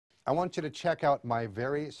I want you to check out my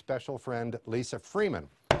very special friend, Lisa Freeman.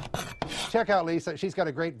 Check out Lisa. She's got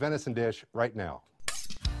a great venison dish right now.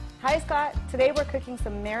 Hi, Scott. Today we're cooking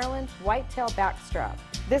some Maryland whitetail backstrap.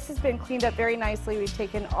 This has been cleaned up very nicely. We've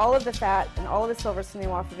taken all of the fat and all of the silver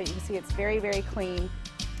sinew off of it. You can see it's very, very clean.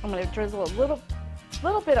 I'm going to drizzle a little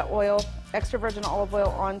bit of oil, extra virgin olive oil,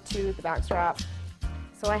 onto the backstrap.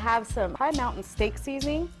 So I have some High Mountain steak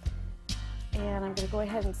seasoning, and I'm going to go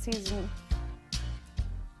ahead and season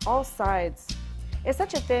all sides. It's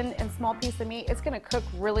such a thin and small piece of meat, it's going to cook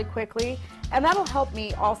really quickly, and that'll help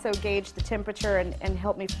me also gauge the temperature and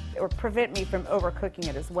help me or prevent me from overcooking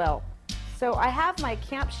it as well. So I have my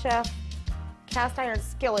Camp Chef cast iron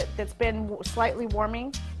skillet that's been slightly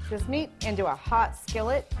warming this meat into a hot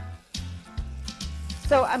skillet.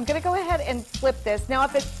 So I'm going to go ahead and flip this. Now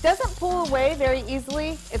if it doesn't pull away very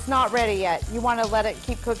easily, it's not ready yet. You want to let it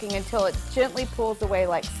keep cooking until it gently pulls away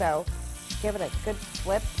like so. Give it a good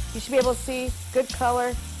flip. You should be able to see good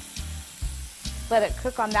color. Let it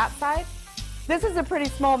cook on that side. This is a pretty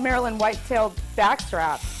small Maryland whitetail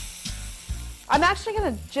backstrap. I'm actually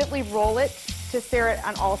going to gently roll it to sear it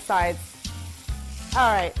on all sides.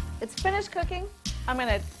 All right, it's finished cooking. I'm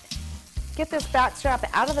going to get this backstrap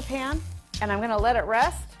out of the pan, and I'm going to let it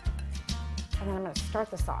rest, and then I'm going to start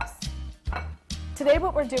the sauce. Today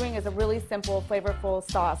what we're doing is a really simple, flavorful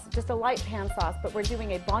sauce, just a light pan sauce, but we're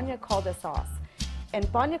doing a Bagna Cauda sauce. And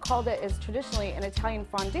Bagna Cauda is traditionally an Italian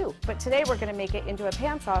fondue, but today we're going to make it into a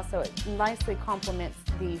pan sauce so it nicely complements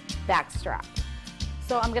the backstrap.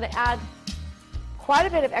 So I'm going to add quite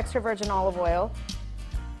a bit of extra virgin olive oil.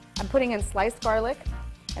 I'm putting in sliced garlic,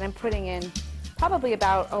 and I'm putting in probably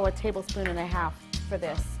about, a tablespoon and a half for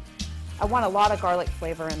this. I want a lot of garlic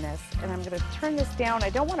flavor in this, and I'm going to turn this down.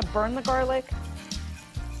 I don't want to burn the garlic,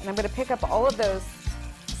 and I'm going to pick up all of those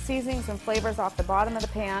seasonings and flavors off the bottom of the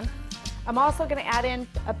pan. I'm also going to add in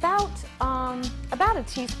about a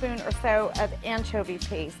teaspoon or so of anchovy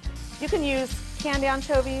paste. You can use canned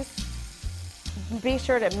anchovies. Be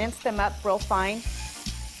sure to mince them up real fine.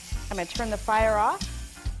 I'm going to turn the fire off.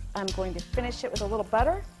 I'm going to finish it with a little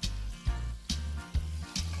butter.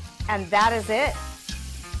 And that is it.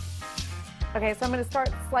 Okay, so I'm going to start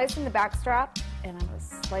slicing the backstrap, and I'm going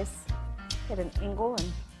to slice it an angle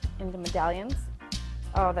and into medallions.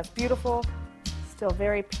 Oh, that's beautiful. Still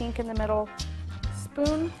very pink in the middle.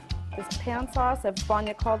 Spoon this pan sauce of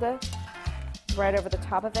Bagna Cauda right over the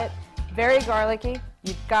top of it. Very garlicky.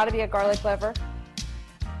 You've got to be a garlic lover.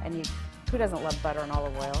 And who doesn't love butter and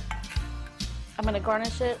olive oil? I'm going to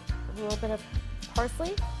garnish it with a little bit of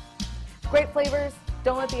parsley. Great flavors.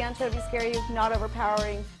 Don't let the anchovies scare you. Not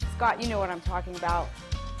overpowering. Scott, you know what I'm talking about.